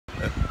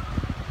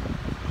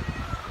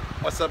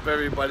What's up,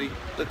 everybody?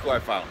 Look who I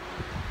found.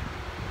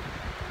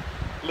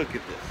 Look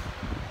at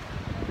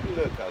this.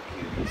 Look how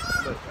cute he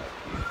is. Look how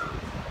cute.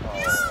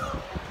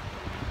 Oh,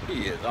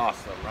 he is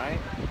awesome, right?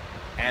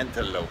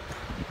 Antelope.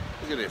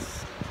 Look at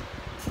this.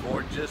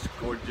 Gorgeous,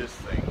 gorgeous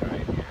thing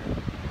right here.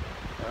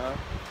 Huh?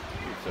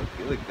 He's so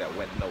cute. Look at that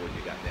wet nose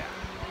you got there.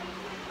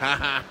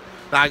 Haha.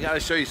 Now I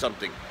gotta show you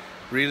something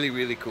really,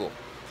 really cool.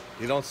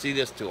 You don't see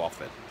this too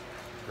often.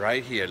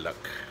 Right here,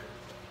 look.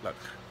 Look.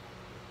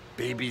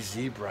 Baby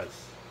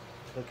zebras.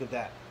 Look at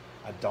that.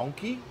 A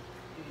donkey?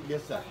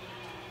 Yes, sir.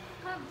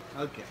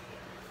 Okay.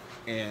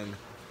 And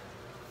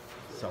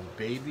some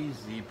baby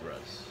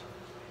zebras.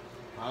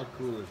 How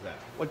cool is that?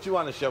 What you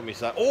want to show me,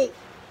 son? Oh!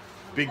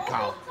 Big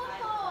cow.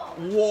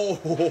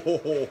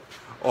 Whoa!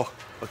 Oh,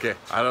 okay.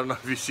 I don't know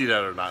if you see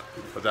that or not,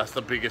 but that's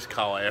the biggest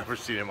cow I ever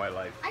seen in my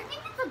life. I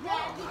think it's a bull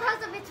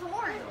because of its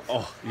horns.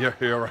 Oh,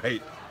 you're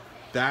right.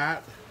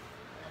 That.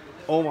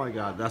 Oh my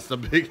God, that's the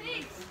big.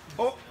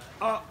 Oh,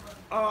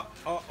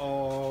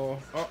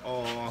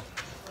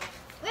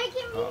 Wait,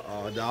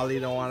 can we? Dolly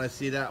don't want to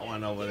see that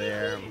one over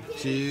there.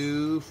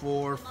 2,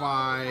 4,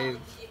 5.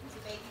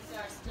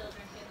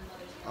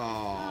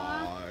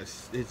 Oh,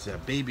 it's a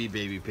baby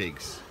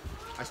pigs.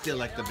 I still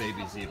like the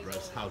baby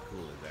zebras. How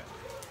cool is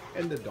that?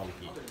 And the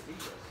donkey.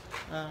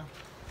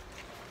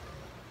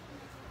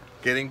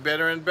 Getting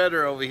better and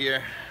better over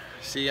here.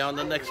 See you on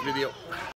the next video.